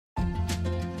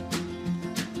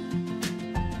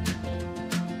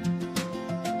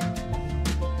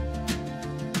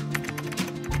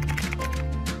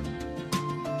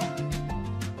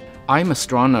I'm a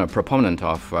strong proponent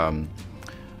of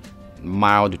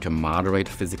mild to moderate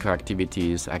physical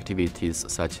activities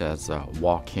such as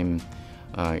walking.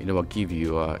 It will give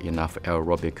you enough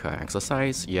aerobic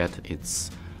exercise, yet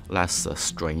it's less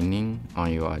straining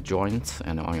on your joints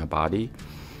and on your body.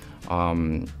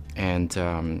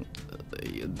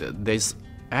 There's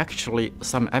actually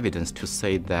some evidence to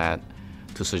suggest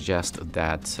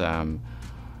that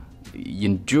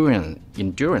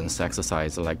endurance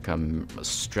exercise, like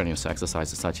strenuous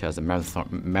exercises such as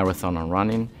marathon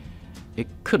running, it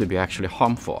could be actually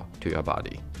harmful to your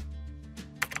body.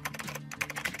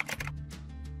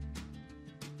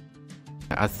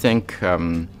 I think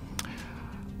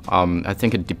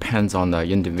it depends on the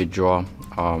individual.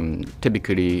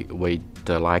 Typically, we'd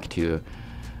like to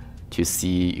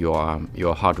see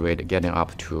your heart rate getting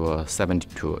up to 70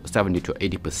 to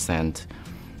 80%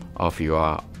 of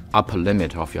your upper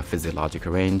limit of your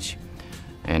physiological range,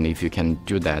 and if you can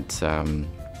do that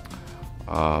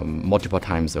multiple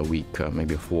times a week,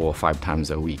 maybe 4 or 5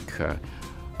 times a week,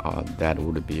 that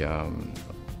would be a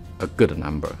good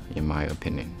number, in my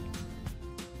opinion.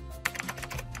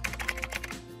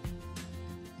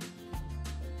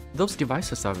 Those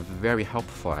devices are very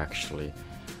helpful, actually.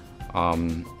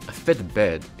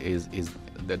 Fitbit is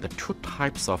the two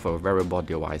types of wearable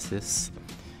devices,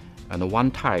 and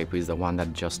one type is the one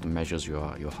that just measures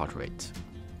your heart rate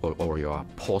or your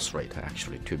pulse rate,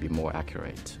 actually, to be more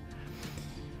accurate.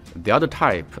 The other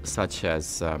type, such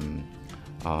as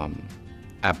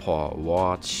Apple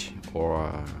Watch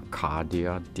or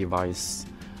Cardiology device,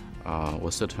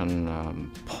 or certain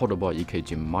portable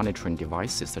EKG monitoring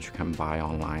devices that you can buy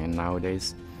online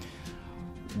nowadays,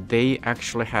 they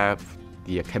actually have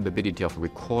the capability of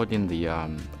recording the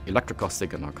electrical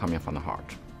signal coming from the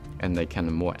heart, and they can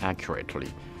more accurately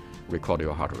record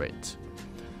your heart rate.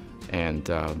 And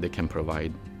they can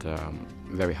provide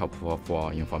very helpful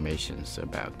for information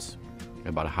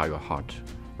about how your heart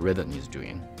rhythm is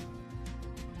doing.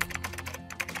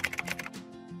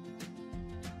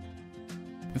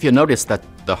 If you notice that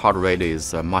the heart rate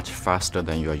is much faster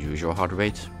than your usual heart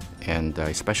rate, and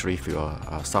especially if you're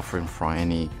suffering from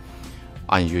any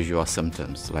unusual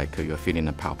symptoms, like you're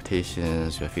feeling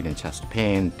palpitations, you're feeling chest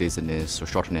pain, dizziness, or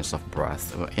shortness of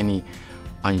breath, or any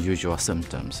unusual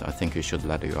symptoms, I think you should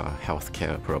let your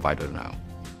healthcare provider know.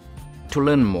 To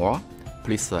learn more,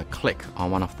 please click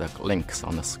on one of the links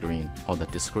on the screen or the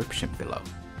description below.